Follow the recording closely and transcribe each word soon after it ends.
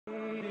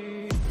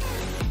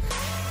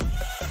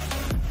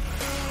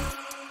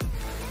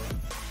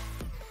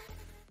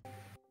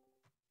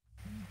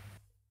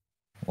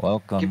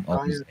Welcome, Keep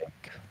quiet.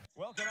 Obisek.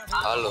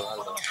 Halo,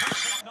 halo.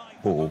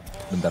 Oh,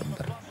 bentar,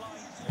 bentar.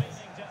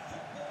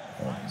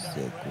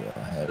 Obisek,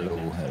 hello,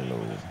 hello.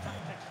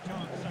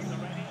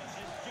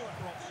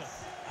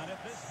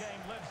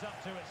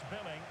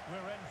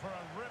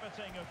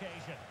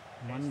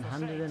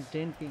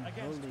 110 ping.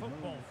 Holy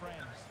moly.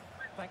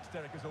 Thanks,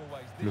 Derek, as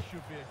always. This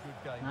should be a good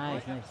game.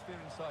 Nice, Great nice. atmosphere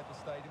inside the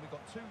stadium. We've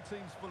got two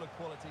teams full of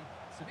quality,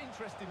 some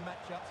interesting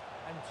matchups,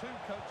 and two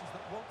coaches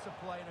that want to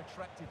play an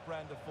attractive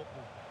brand of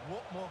football.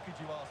 What more could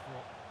you ask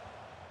for?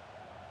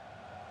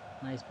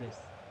 Nice place.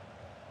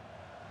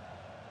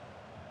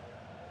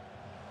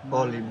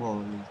 Holy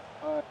moly.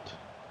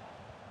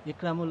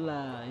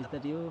 Ikramullah, is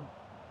that you?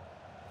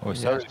 Oh,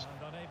 sorry.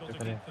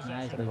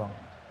 Nice.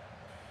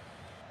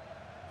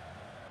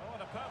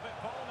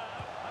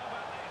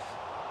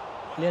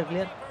 Clear,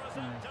 clear.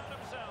 Nice.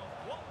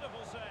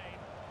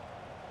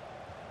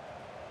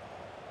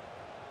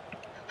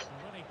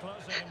 Really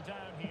closing him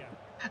down here.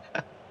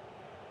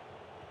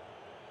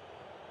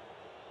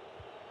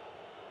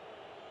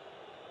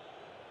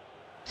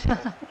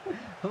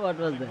 What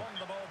was that? Won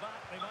the ball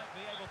back, they might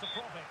be able to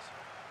profit.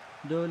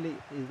 Dolly,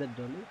 is that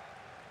Dolly?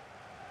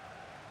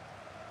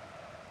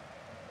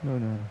 No,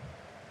 no.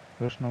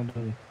 There's no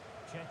Dolly.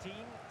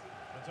 Chetin,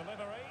 the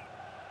delivery.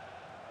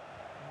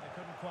 And they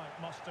couldn't quite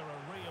muster a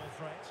real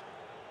threat.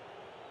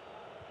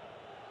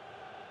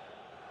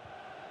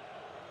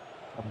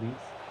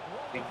 Habis.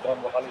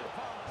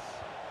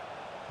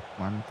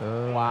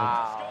 Mantap.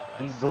 Wow.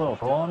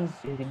 Tiga Ron,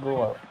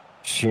 tiga.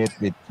 Shit,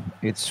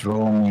 it's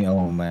Ronnie.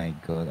 Oh my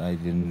god, I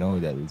didn't know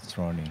that it's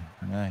Ronnie.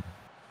 Right.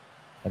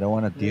 I don't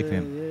want to tip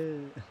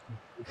him.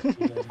 Yeah.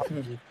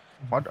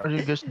 What are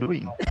you guys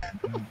doing?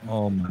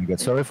 Oh my god,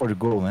 sorry for the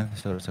goal, man.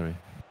 Sorry.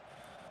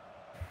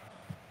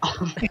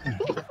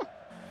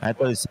 I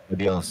thought it's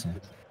somebody else.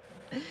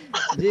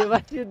 Ji,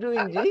 what you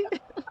doing, Ji?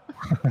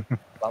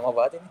 Lama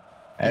banget ini.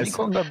 Ini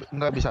kok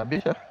nggak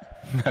habis-habis ya?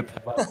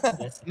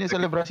 Ini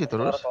selebrasi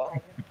terus.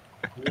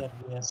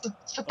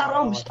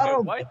 Setarom.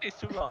 Why is it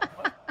too long?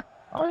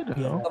 I don't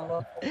know.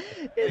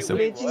 It's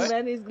glitching,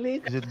 man. It's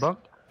glitch. Is it bug?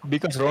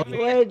 Because Ronnie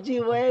Wait, Ji,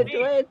 wait.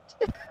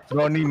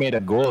 made a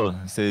goal.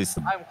 Says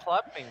I'm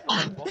clapping.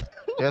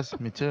 Yes,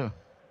 me too.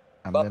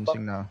 I'm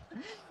dancing now.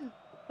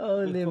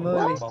 Holy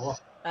moly.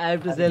 I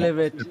have to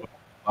celebrate.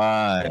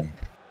 why?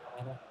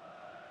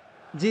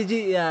 Ji,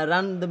 yeah,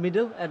 run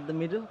at the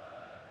middle.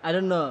 I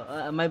don't know.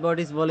 My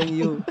body's following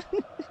you.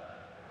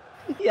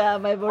 Yeah,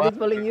 my body's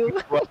following you.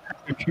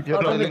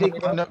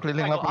 Automatic.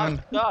 Keliling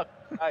lapangan. I'm stuck,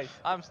 guys.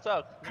 I'm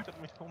stuck. It took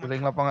me so much.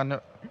 Keliling lapangan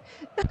yuk.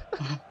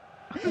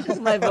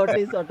 My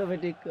body is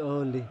automatic.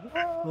 Holy.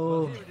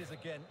 Oh. Here it is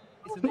again.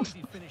 It's an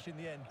easy finish in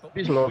the end. But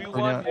Habis loh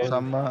waktunya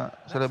sama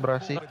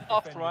selebrasi.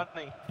 Stop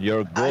running.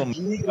 Your goal.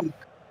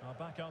 Are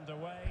back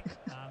underway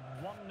and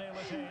 1-0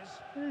 it is.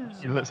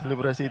 Gila,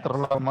 selebrasi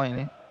terlama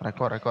ini.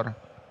 Rekor. Record kan.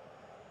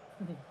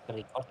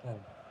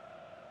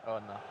 Oh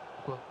no.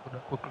 Udah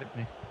aku klip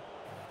nih.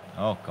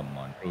 Oh come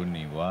on,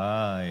 Rooney.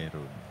 Why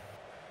Rooney?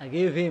 I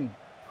gave him.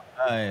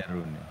 Why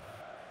Rooney?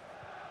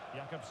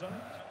 Jakobsen.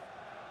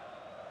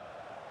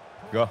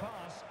 Go.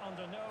 Pass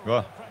under no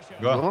Go. real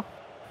pressure.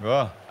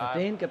 Go.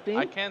 Captain.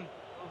 I can't.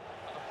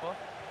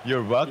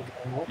 You're back.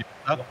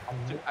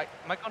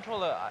 My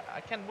controller.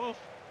 I can't move.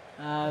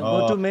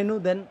 Go to menu,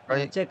 then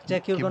Right. check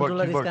your Keyboard,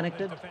 controller keyboard. is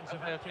connected. Defensive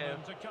Okay.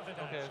 acumen to cut it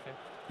out. Okay.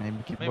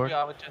 Maybe keyboard. Maybe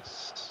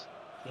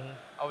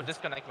I would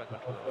disconnect my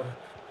controller.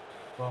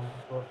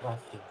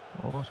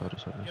 Oh, sorry.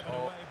 Given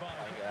Oh away by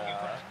my quick God.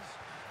 defence.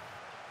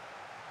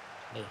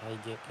 They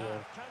hijack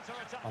your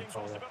Counter-attacking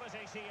controller.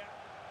 possibilities here.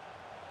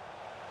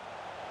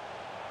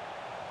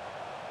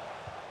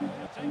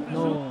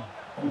 No.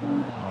 Oh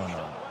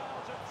no.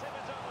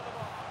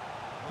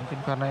 Mungkin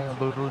karena yang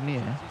gol Rooney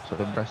ya,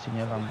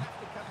 selebrasinya lama.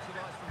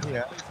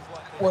 Iya. There's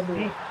a Waduh.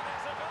 goal. 11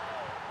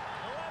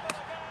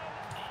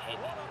 again.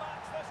 What a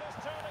match this is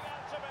turning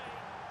out to be.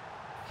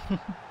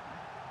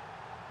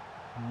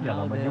 Ya,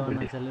 Now lama they juga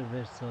wanna deh.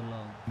 celebrate so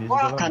long. Dia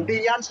Wah, juga lama.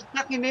 gantian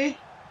stuck ini.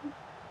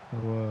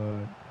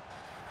 What?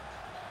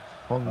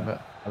 Oh enggak.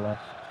 So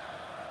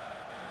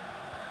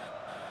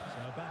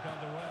back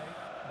underway.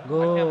 I can't Go.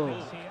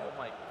 move. Oh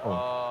my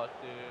god,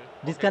 dude.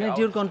 Disconnect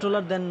Okay, your controller,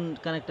 then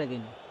connect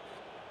again.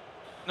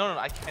 No,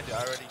 I can't do.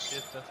 I already did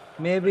that.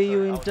 Maybe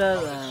you Sorry, enter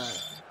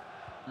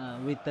I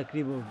would with the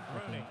keyboard.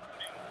 Rooney.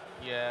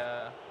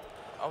 Yeah,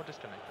 I would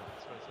disconnect it.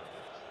 Sorry.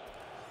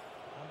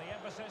 And the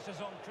emphasis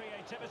is on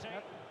creativity.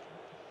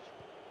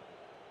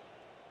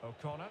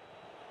 O'Connor.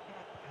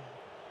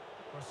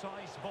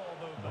 Precise ball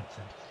movement.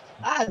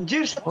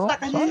 Anjir, stuck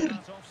anjir.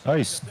 That's offside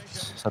Nice.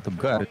 decision. Satu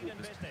guard. In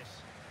business.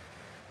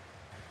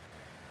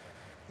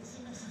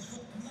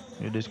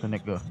 You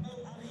disconnect go.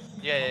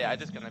 Yeah, I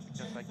disconnect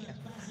because I can't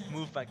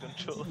move my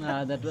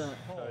controller. That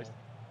Sorry.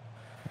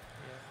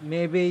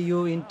 maybe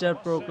you enter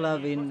Pro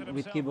Club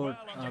with keyboard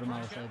or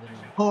mouse. I don't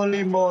know.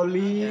 Holy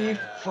moly,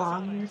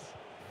 fun.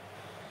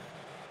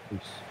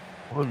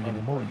 Holy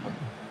moly.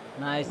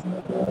 Nice.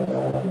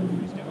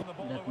 He's given the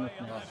ball That away was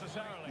nice.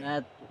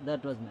 unnecessarily. That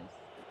was nice.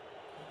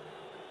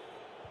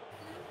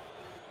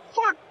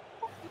 Fuck.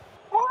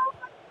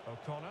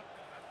 O'Connor.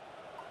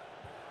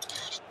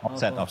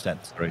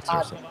 Offset. Sorry. The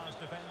last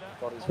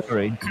defender.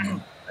 Sorry.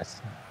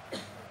 Yes.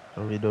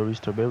 Sorry, Dory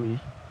Strawberry.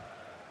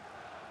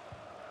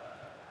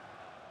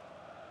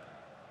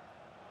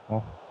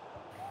 Oh,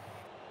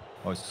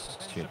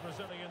 Shit. Defensive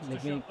Brazilians to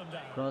Let me shut them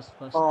down. cross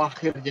first. Oh,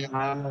 akhirnya.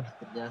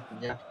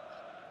 Kerja.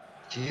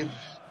 Anjir.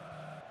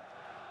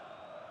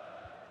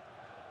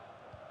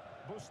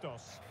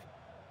 Bustos.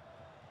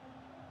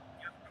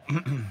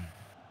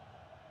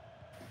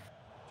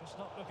 Just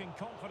not looking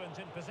confident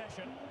in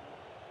possession.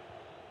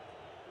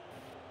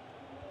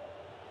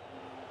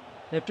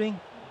 Left wing.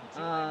 Do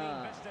they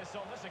mean business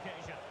on this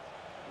occasion?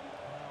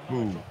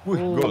 Gol.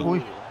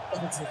 wih.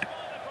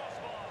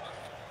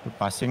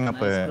 Passing Nice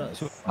apa? ya?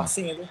 cross.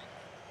 Passing itu.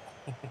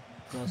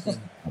 Crossing.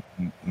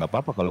 Nggak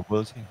apa-apa kalau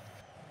gol sih.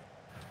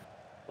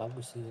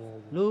 Bagus sih.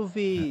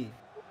 Luffy.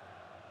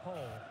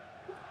 Paul.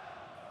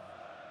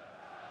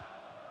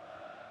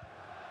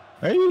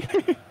 Hey.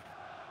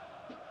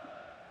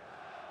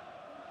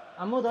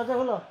 আম্মু দরজা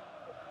খোলো।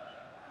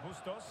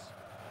 Bustos.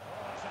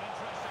 Oh, that's an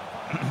interesting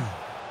pass.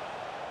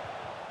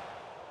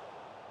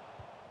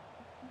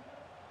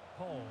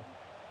 Paul.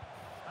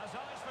 Has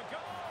eyes for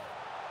goal.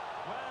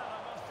 Well, I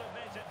must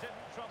admit it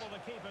didn't trouble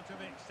the keeper to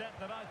the extent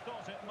that I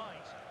thought it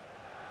might.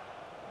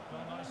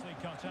 Well, nicely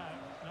cut out.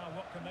 Now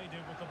what can they do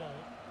with the ball?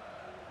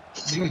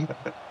 They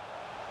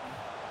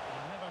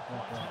never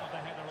quite had the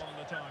header on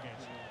the target.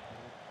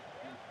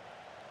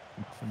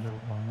 Jauh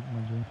banget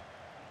maju.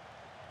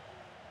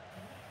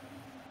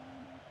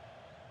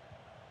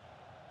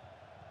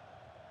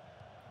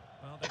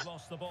 Well, they've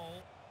lost the ball.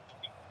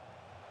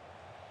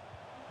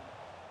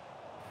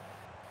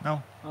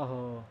 No.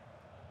 Oh.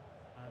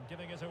 And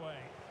giving it away.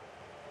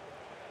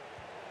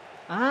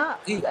 I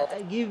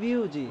give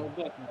you G.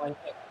 One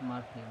back.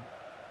 Mark him.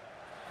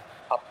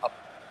 Up.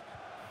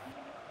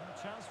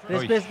 A chance for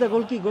Press the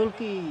goal key.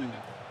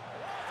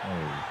 Oh.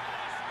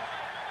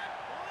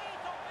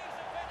 lethal piece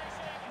of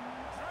finishing.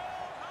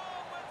 Drilled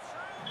home with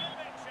true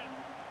conviction.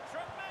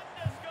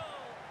 Tremendous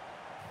goal.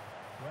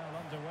 Well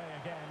underway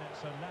again.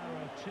 It's a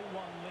narrow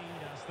 2-1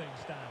 lead as things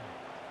stand.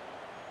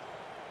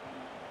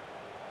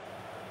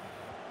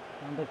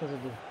 Under do. Might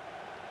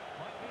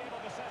be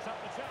able to set up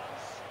the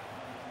chance.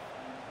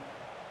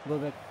 Go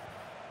back.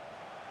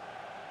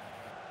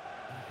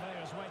 And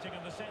players waiting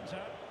in the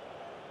centre.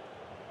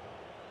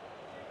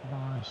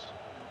 Nice.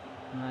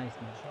 Nice.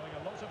 Showing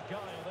a lot of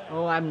guile there.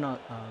 Oh, I'm not.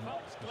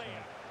 Bolt's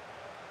clear.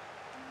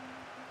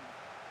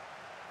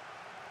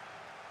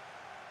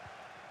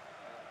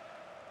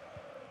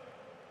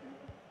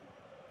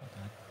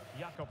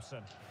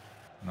 Jakobsen.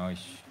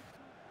 Nice.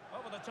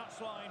 Over the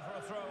touchline for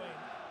a throw-in.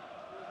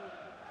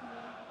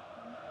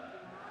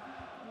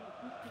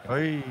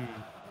 Hey.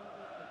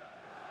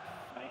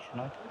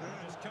 Nice.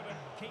 Just couldn't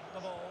keep the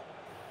ball.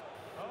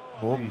 Oh,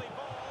 a Oh. lovely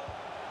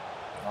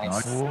ball.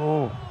 Nice.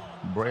 Oh,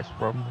 brace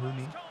from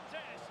Rooney.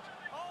 Contest.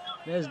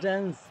 Oh, Let's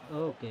dance.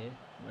 Okay.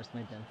 Where's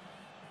my dance?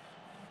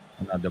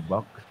 Another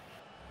buck.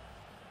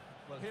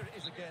 Well, here it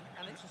is again,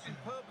 and it's a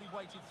superbly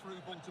weighted through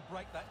ball to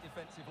break that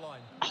defensive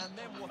line. And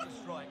then what a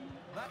strike.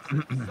 That's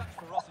such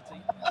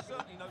ferocity.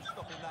 Certainly no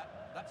stopping that.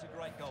 That's a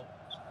great goal.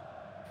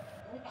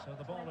 So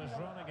the ball is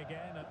running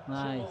again at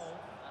Nice.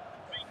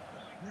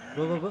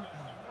 2-all. Go.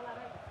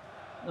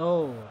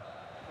 Oh.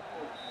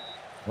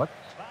 What?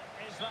 That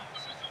is that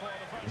for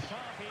the first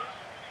half here.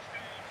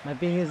 My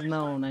ping is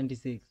now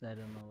 96. I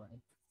don't know why.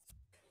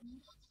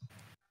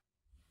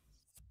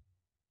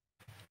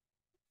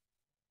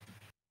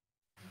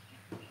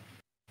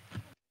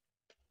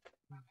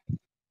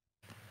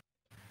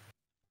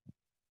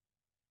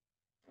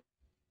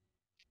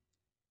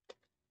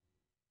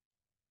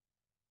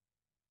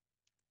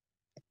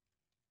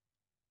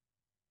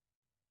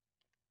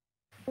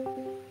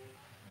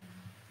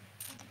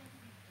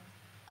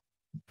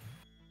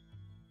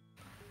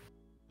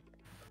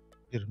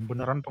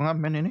 Beneran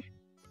pengamen ini.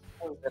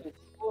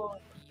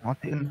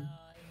 Matiin.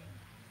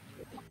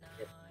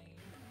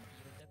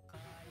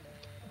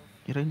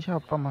 Kirain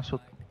siapa masuk?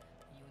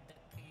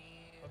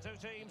 The two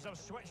teams have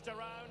switched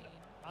around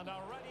and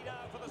are ready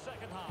now for the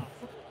second half.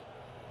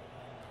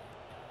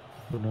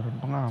 Beneran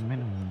pengamen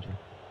anjir.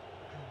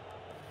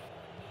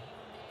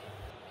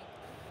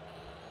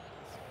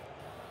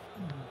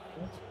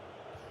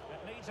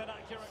 It needs an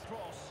accurate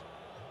cross.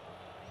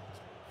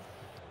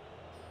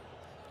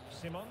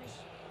 Simmons.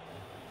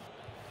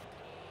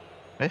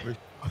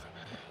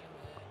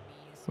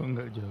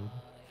 Enggak jauh.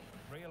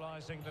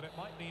 Realising that it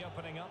might be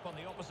opening up on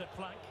the opposite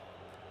flank.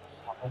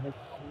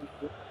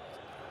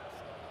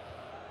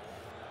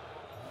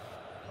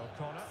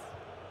 O'Connor.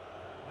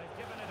 They've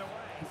given it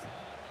away.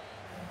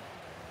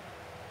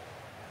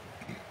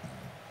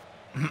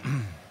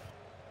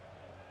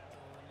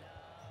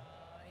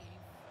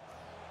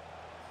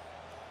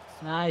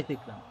 Nice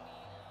Ikram.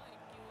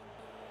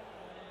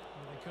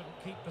 They couldn't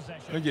keep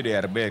possession. Lu jadi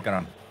RB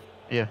kan?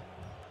 Iya.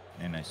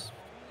 Nice.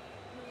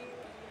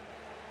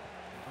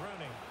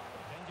 Rooney.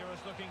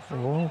 Dangerous looking through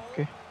Oh, ball.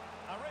 oke.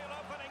 A real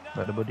opening now.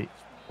 Gak ada body.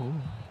 Oh.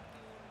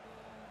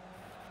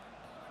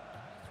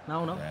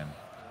 Now. Damn.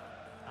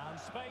 And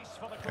space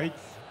for the Hey.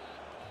 cross.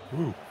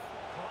 Ooh.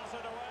 Cross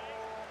it away.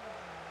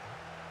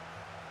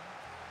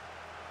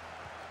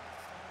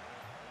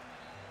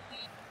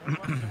 He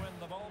wants to win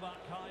the ball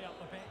back high up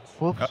the pitch.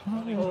 Oops.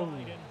 But he Oh.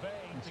 tried in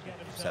vain to get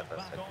himself Seven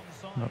back on Nggak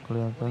side. Well, he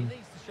kelihatan.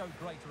 needs to show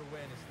greater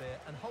awareness there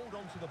and hold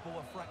on to the ball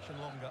a fraction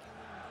longer.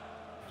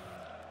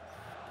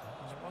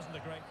 Well, it wasn't a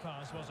great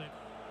pass, was it?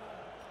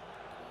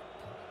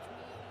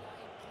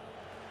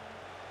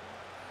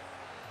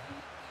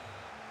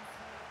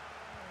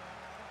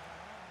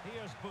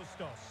 Here's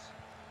Bustos.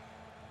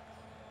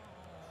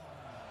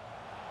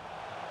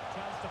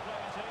 Chance to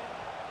play it in.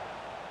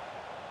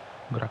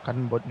 Gerakan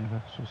botnya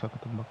kan susah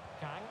ketebak.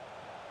 Kang.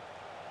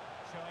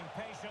 Showing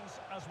patience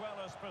as well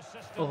as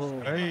persistence. Oh.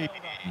 in the Hey.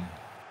 build-up.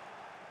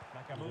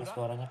 Gila, Nakamura.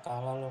 suaranya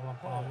kalah lo sama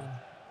pemain.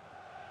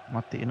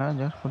 Matiin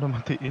aja, udah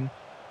matiin.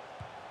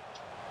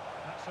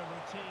 That's a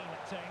routine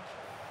take.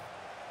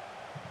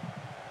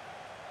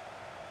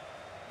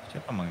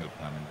 Siapa manggil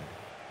pengamen tadi?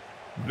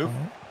 Blue. Tahu.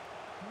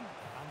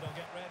 And they'll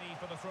get ready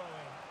for the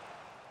throw-in.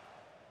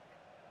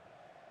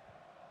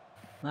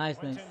 Nice,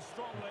 Went nice. in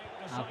strongly,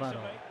 Apa,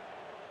 decisively.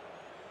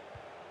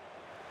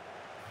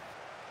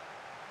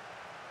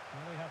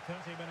 Well, we have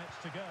 30 minutes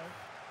to go.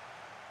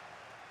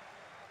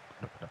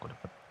 Aku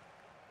dapat.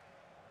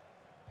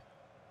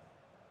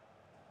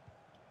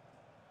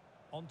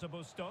 On to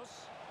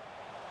Bustos.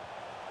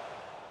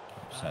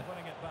 Offside. And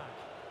winning it back.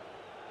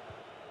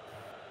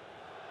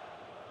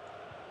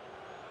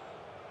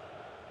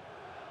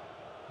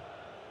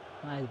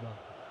 Nice ball.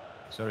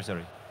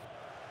 Sorry.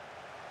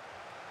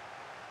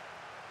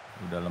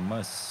 Udah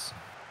lemes.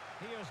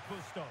 Here's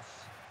Bustos.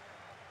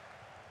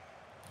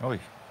 Oi.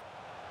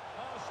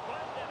 Oh,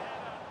 splendid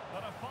header,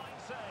 but a fine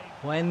save.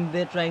 When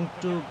they're trying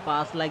to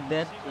pass like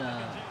that,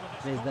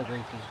 raise the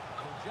goalkeeper.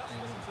 Well, just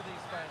listen to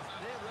these fans.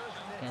 They're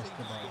urging their Catch team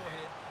the to ball. score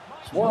here.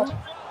 Might What? Oh,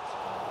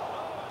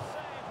 a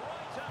save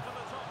right out of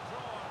the top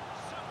drawer.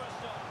 Super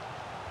stop.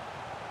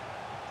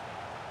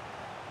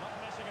 Not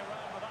messing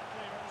around with that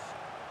clearance.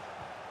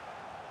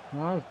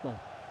 Nice ball.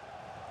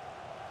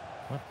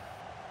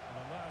 An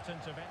alert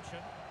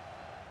intervention.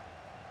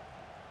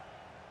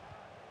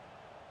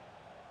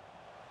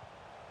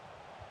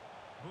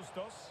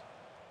 Bustos.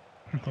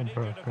 You need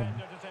your Tabrakan.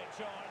 defender to take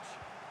charge.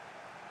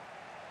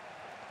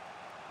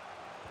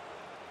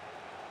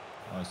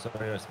 Oh,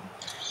 sorry.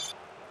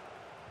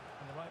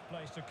 In the right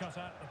place to cut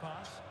out the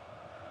pass.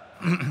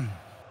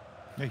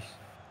 Hey.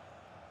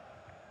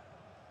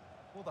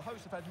 Well, the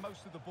hosts have had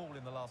most of the ball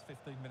in the last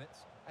 15 minutes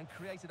and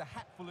created a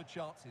hatful of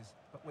chances.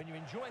 But when you're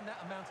enjoying that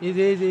amount of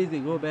Easy.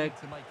 possession, Go you back.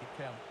 need to make it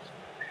count.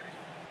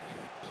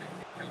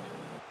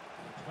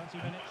 20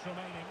 minutes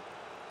remaining.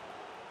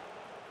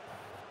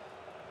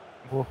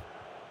 Oh,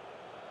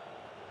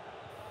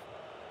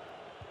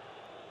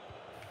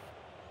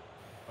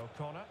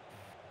 O'Connor.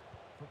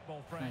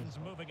 Football friends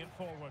moving it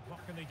forward.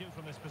 What can they do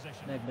from this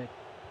position? Back.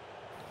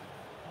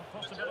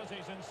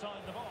 Possibilities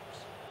inside the box.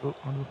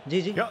 aduh,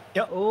 GG.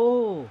 Yo.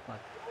 Oh, fuck.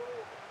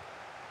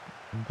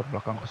 bentar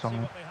belakang Let's see kosong.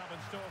 what they have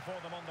in store for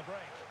them on the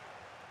break.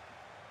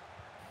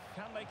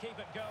 Can they keep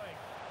it going?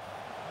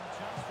 A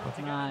chance for it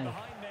to get in Nice.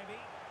 behind, maybe.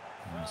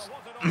 Well,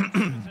 what an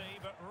opportunity,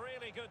 but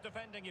really good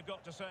defending, you've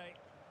got to say.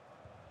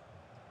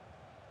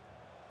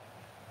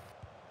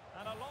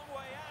 And a long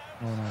way out.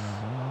 No.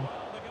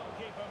 Well, the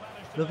goalkeeper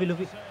managed to Luffy. make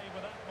the save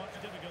without much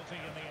difficulty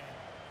in the end.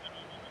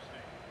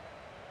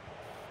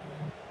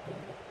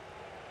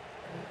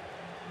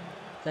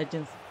 Side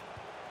chance.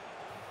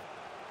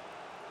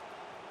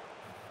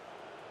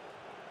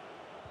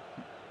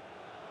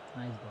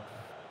 Nice ball.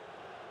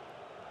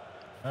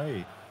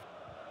 Hey.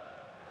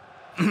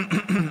 And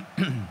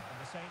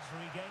the Saints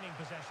regaining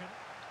possession.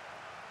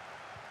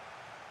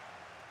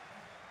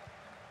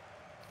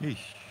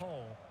 Ish.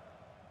 Paul.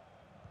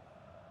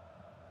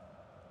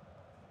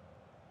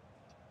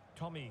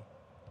 Tommy.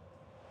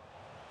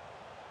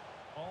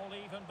 All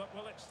even, but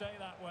will it stay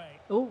that way?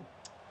 Oh,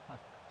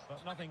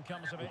 But nothing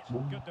comes of it.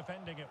 Good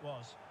defending it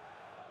was.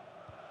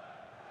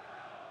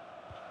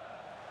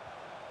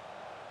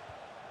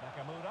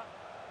 Nakamura.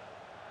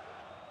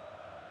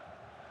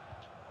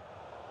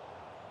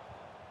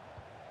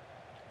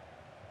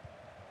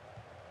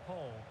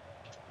 Paul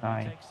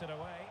Nice. takes it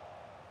away.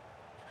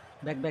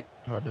 back.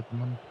 Oh, ada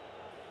teman.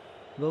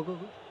 Go.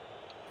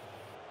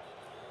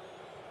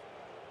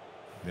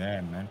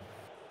 Damn, man.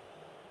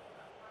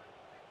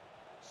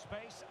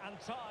 Space and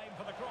time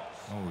for the cross.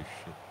 Oh,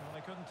 shit. Well,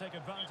 they couldn't take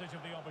advantage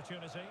of the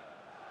opportunity.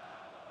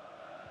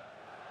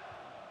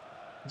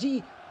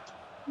 G.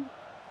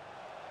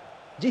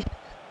 Terrific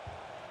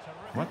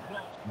What?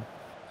 block.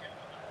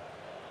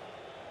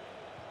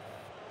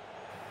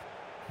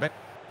 Back.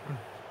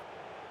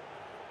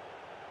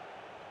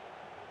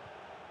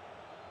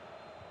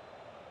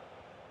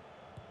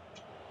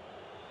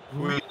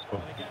 Wait.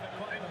 Well, he gave it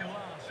quite a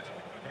blast,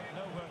 but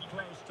nowhere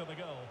close to the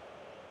goal.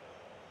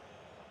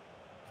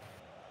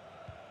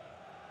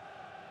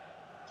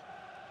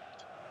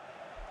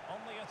 On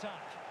the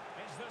attack.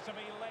 Is there to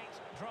be late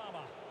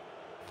drama?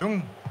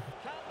 Tung.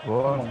 Can they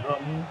Oh,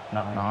 put it in?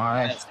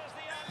 nice. This is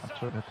the answer.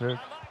 Absolute And hat-trick.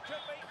 that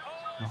could be...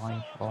 Oh, Nice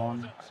Nice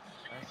one.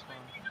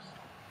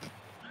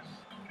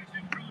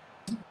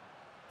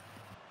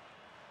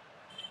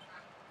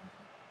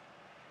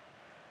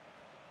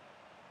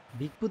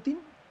 Big Putin?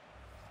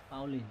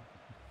 Pauline.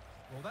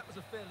 Well, that was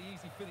a fairly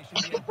easy finish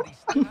in the end, but he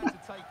still had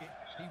to take it.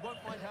 He won't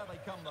mind how they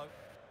come, though.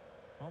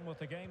 On with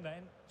the game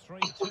then.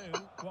 3-2.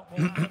 What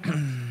will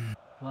happen?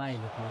 Why,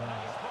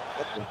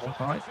 look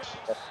why. Right.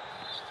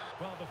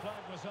 Well, the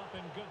flag was up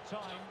in good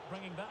time,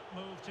 bringing that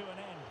move to an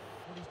end.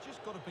 Well, he's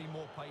just got to be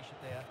more patient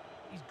there.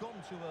 He's gone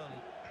too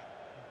early.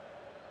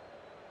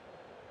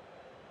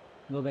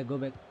 Go back, go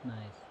back. Nice.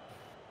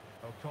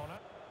 O'Connor.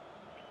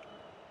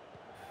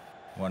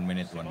 1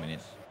 minute, 1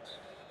 minute.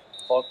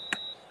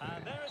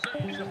 And there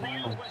it is, the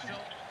final whistle.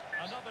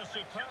 Another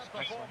superb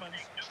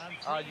performance.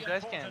 And You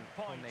guys can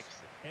points. go next.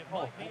 It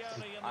might be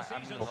early in the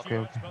season, okay,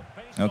 Stuart, okay. but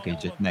based on Okay, all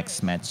just of next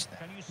this, match.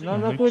 can you see No,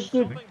 them good,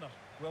 good. stopping them?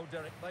 Well,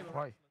 Derek, they were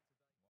Why?